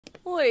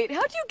Wait,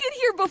 how'd you get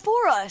here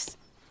before us?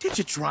 Did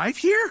you drive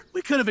here?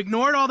 We could have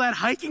ignored all that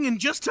hiking and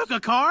just took a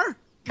car.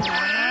 Really,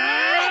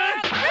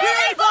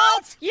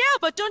 Valt? Yeah,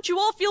 but don't you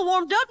all feel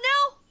warmed up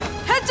now?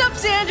 Heads up,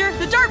 Xander!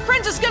 The Dark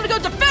Prince is gonna go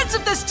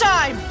defensive this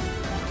time!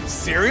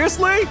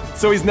 Seriously?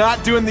 So he's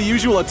not doing the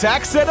usual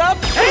attack setup?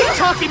 Hey,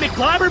 Talkie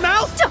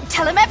McBlabbermouth! Don't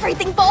tell him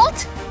everything,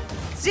 Valt!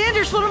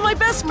 Xander's one of my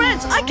best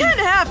friends. I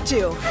kinda have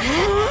to.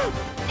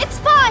 It's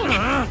fine!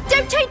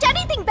 Don't change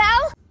anything,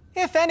 Belle!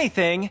 If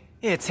anything,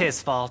 it's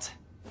his fault.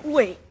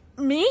 Wait,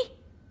 me?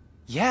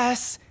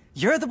 Yes,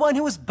 you're the one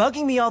who was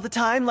bugging me all the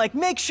time, like,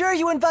 make sure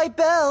you invite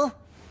Belle.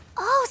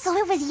 Oh, so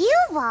it was you,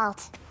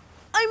 Valt.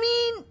 I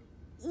mean,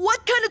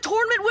 what kind of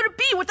tournament would it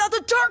be without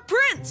the Dark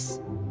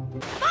Prince?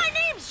 My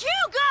name's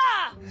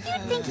Yuga!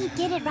 You'd think he'd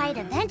get it right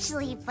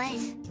eventually, but...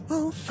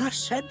 Oh,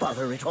 fuss and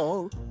bother it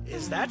all.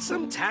 Is that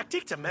some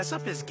tactic to mess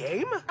up his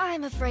game?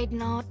 I'm afraid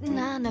not.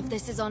 None of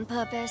this is on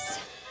purpose.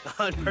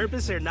 On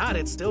purpose or not,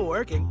 it's still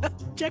working.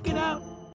 Check it out.